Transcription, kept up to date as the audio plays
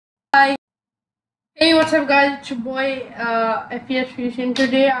Hey, what's up, guys? It's your boy FES Fusion.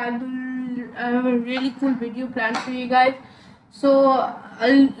 Today I have a really cool video planned for you guys. So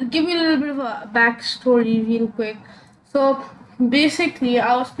I'll give you a little bit of a backstory real quick. So basically,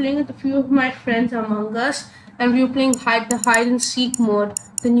 I was playing with a few of my friends Among Us, and we were playing the hide and seek mode,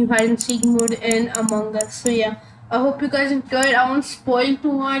 the new hide and seek mode in Among Us. So yeah, I hope you guys enjoyed. I won't spoil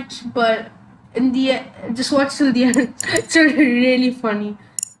too much, but in the end, just watch till the end. It's really funny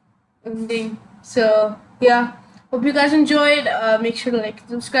thing. So yeah, hope you guys enjoyed. Make sure to like and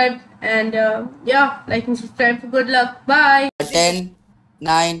subscribe, and yeah, like and subscribe for good luck. Bye. 10,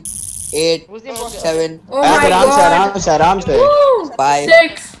 9, 8, 7. Oh my god. आराम से Woo! 5,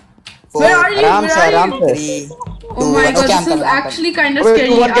 6. 4, Where are you? आराम Where से are आराम you? से 3, 2. Oh my god, Okay, this is actually kind of Wait, scary.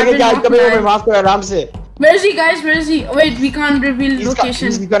 तू one I've करके been क्या knocked कभी back. माफ कर आराम से Where is he, guys? Where is he? Oh, wait, we can't reveal location.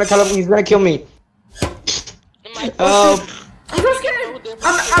 He's gonna kill me. I'm so scared.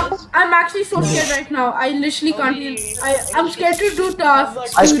 I'm actually so scared right now. I literally can't even. I'm scared to do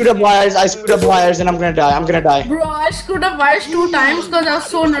tasks. I screwed up wires and I'm gonna die. Bro, I screwed up wires 2 times because I was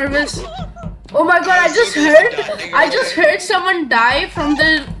so nervous. Oh my god, I just heard someone die from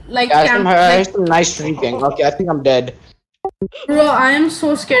the camp. I heard some nice shrieking. Okay, I think I'm dead. Bro, I am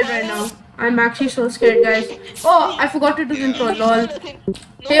so scared right now. I'm actually so scared, guys. Oh, I forgot to do the intro, lol.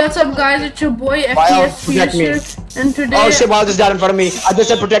 Hey, what's up, guys? It's your boy FES protect me. Future, and today. Oh shit, Wild just died in front of me. I just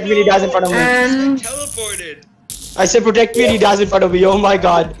said protect me and he dies in front of me. And Teleported. I said protect me and he dies in front of me. Oh my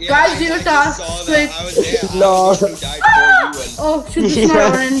god. guys, do your tasks quick. No. Oh, shoot, this is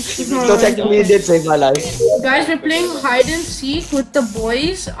not orange. This is not So orange. technically it did save my life. Guys, we're playing hide and seek with the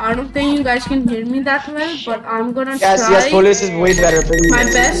boys. I don't think you guys can hear me that well, but I'm gonna try Yes, police is way better. my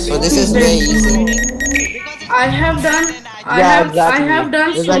best. So this is way easy. I have done exactly. I have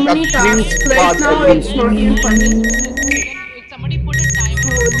done There's so like a many tasks three right spots now. every- It's not even funny. Somebody put a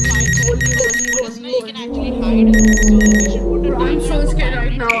timer for 5 seconds. This way you can actually hide. So we should put a I'm timer. so scared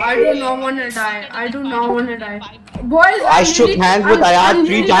right now. I do not want to die. I do not want to die. Boys, I shook hands with Ayad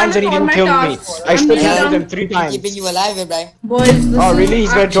 3 times and he didn't kill me. I shook hands with him 3 times. Keeping you alive, Ibrahim. Boys, this Oh is really?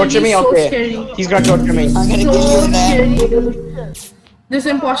 He's gonna torture me? actually so Okay. scary. He's gonna torture me. I'm gonna So kill you in there. scary, dude. This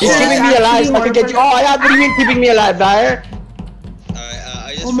imposter He's is keeping me alive so I can get you. horrible. Oh Ayad, what do you mean keeping me alive, Dyer? I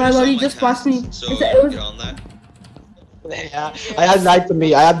just Oh my finished god, all he my just passed me. tasks, So It was- get on that. Yeah, Ayad lied to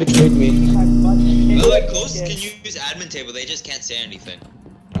me. Ayad betrayed me. By the way, Ghosts can use admin table. They just can't say anything.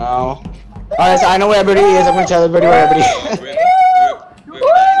 Oh. Alright, so I know where everybody is. I'm gonna tell everybody where everybody is. Rip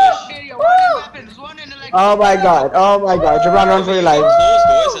Batfish. Oh my god. Oh my god. Jabran, run for your life. Close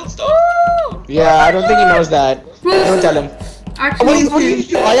doors and stuff. Yeah, I don't think he knows that. Don't tell him. Actually, What are you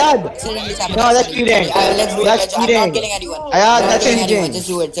doing? Ayad! Sitting this happening. No, that's cheating. Let's do it. That's I'm cheating. not killing anyone. Ayad, I'm not that's killing anyone. cheating. Just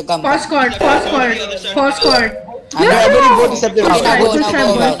do it. So come. Fast card, fast card, fast card. I'm Yeah, everybody no! vote accepted First now. try, Now first go, try, now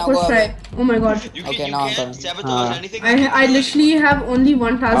go, boys, now first go. try. Oh my god. Okay, You now I'm can't done. sabotage anything. I literally have only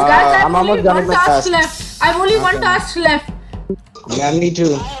one task. Guys, I have I'm only almost done one with my task task. left. I have only one task left. Yeah, me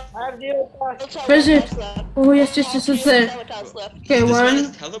too. Where is it? Oh yes, it's there. Okay, This man 1,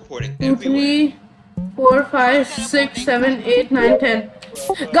 is teleporting 2, everywhere. 3, 4, 5, 6, 7, 8, 9, 10.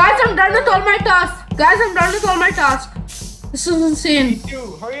 Guys, I'm done with all my tasks. Guys, I'm done with all my tasks. This is insane.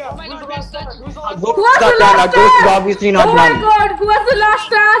 Who has the last Ghost is task? obviously not Oh my done. god, who has the last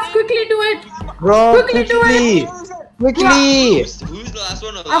task? Quickly do it. Bro, Quickly do it. Quickly! Who's the last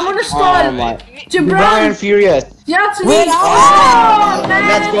one alive? I'm gonna Oh stall. my. Gibran. Brian Furious. Yeah, it's me. Wait, Oh, man.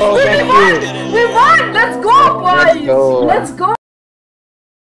 Let's go, We thank won. you. We won. Let's go, boys. Let's go. Let's go.